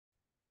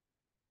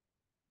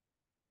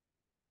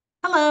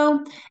Hello.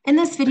 In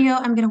this video,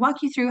 I'm going to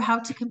walk you through how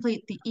to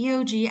complete the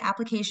EOG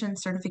application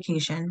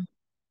certification.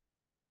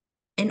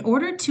 In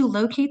order to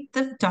locate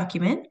the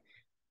document,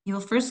 you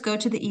will first go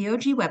to the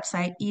EOG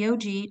website,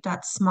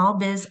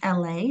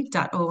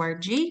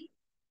 eog.smallbizla.org.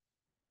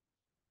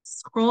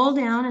 Scroll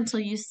down until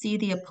you see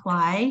the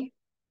Apply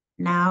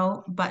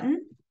Now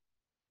button.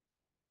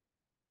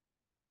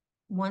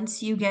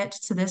 Once you get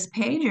to this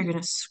page, you're going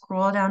to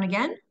scroll down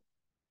again,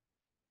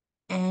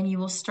 and you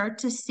will start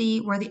to see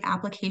where the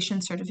application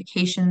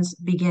certifications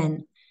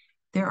begin.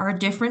 There are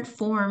different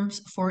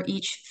forms for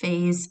each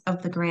phase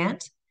of the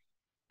grant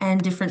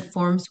and different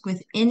forms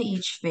within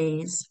each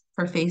phase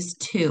for phase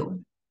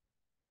two.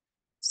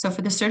 So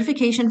for the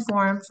certification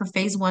form for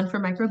phase one for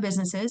micro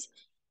businesses,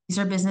 these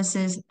are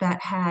businesses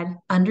that had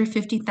under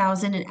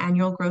 50,000 in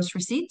annual gross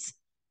receipts,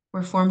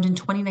 were formed in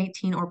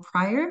 2019 or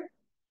prior,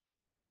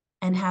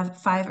 and have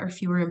 5 or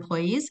fewer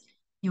employees.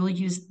 You will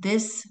use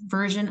this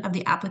version of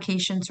the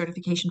application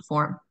certification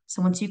form.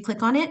 So once you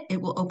click on it,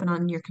 it will open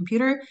on your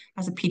computer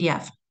as a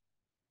PDF.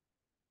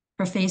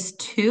 For phase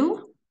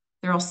two,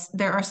 there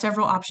are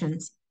several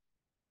options.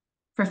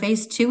 For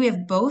phase two, we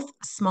have both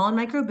small and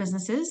micro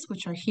businesses,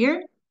 which are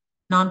here,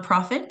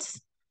 nonprofits,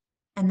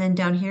 and then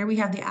down here we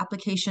have the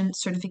application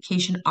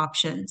certification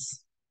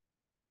options.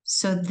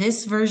 So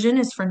this version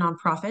is for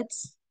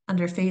nonprofits,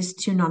 under phase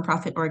two,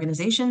 nonprofit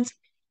organizations.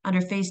 Under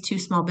phase two,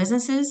 small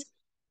businesses,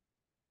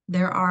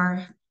 there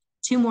are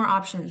 2 more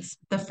options.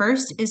 The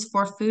first is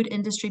for food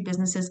industry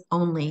businesses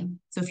only.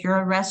 So if you're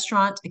a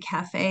restaurant, a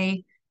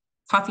cafe,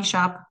 coffee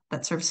shop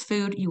that serves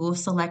food, you will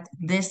select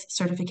this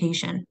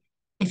certification.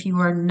 If you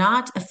are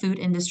not a food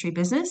industry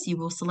business, you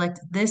will select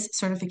this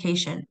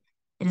certification.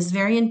 It is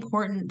very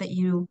important that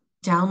you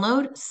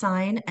download,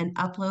 sign, and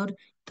upload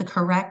the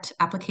correct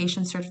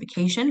application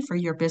certification for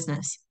your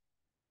business.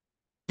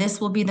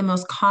 This will be the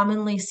most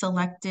commonly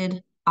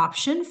selected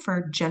option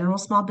for general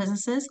small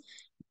businesses,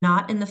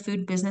 not in the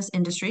food business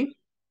industry.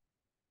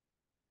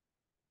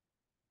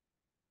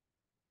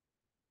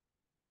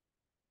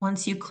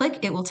 Once you click,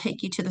 it will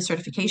take you to the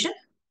certification.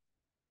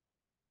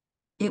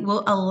 It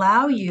will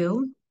allow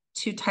you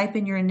to type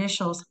in your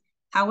initials.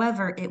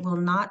 However, it will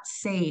not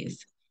save.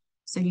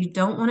 So you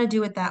don't want to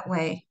do it that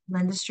way.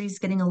 Lendistry is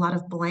getting a lot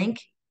of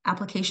blank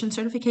application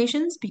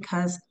certifications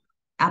because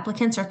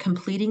applicants are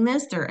completing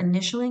this, they're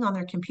initialing on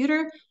their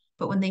computer,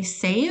 but when they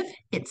save,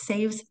 it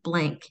saves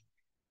blank.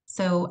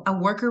 So a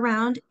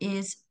workaround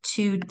is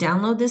to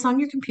download this on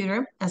your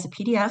computer as a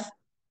PDF,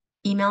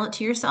 email it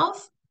to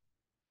yourself,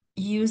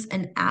 use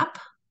an app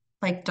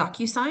like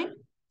DocuSign,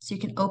 so you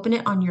can open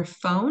it on your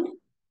phone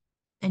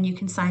and you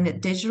can sign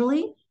it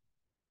digitally.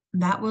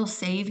 That will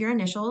save your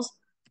initials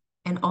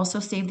and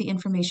also save the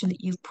information that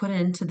you've put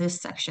into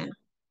this section.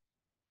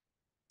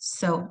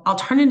 So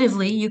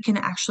alternatively, you can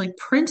actually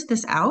print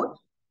this out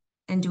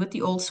and do it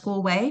the old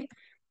school way.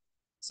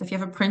 So if you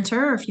have a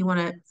printer or if you want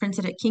to print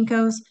it at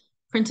Kinko's,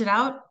 print it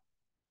out,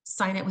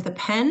 sign it with a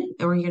pen,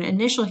 or you're going to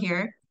initial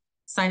here,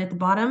 sign at the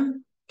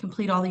bottom,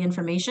 complete all the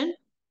information.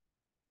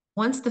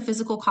 Once the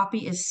physical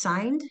copy is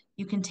signed,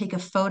 you can take a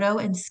photo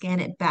and scan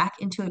it back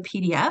into a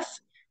PDF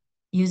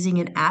using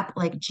an app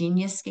like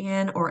Genius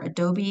Scan or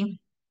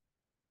Adobe.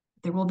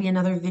 There will be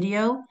another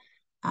video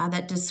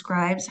that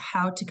describes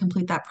how to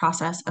complete that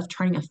process of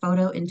turning a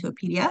photo into a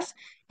PDF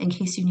in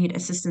case you need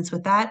assistance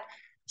with that.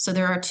 So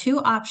there are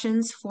 2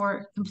 options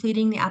for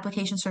completing the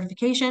application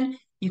certification.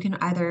 You can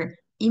either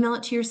email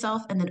it to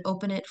yourself and then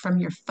open it from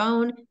your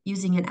phone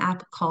using an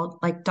app called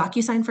like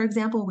DocuSign, for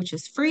example, which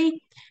is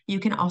free. You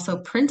can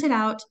also print it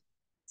out,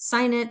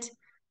 sign it,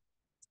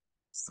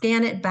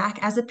 scan it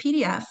back as a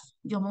PDF.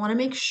 You'll want to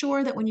make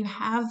sure that when you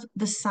have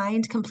the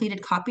signed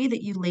completed copy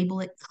that you label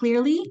it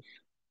clearly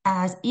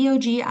as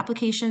EOG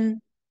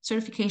application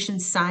certification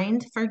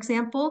signed, for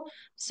example.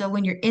 So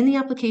when you're in the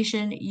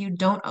application, you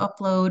don't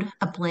upload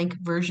a blank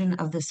version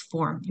of this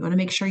form. You want to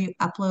make sure you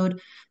upload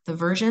the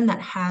version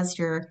that has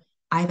your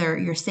either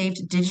your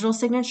saved digital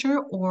signature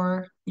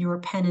or your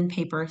pen and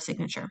paper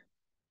signature.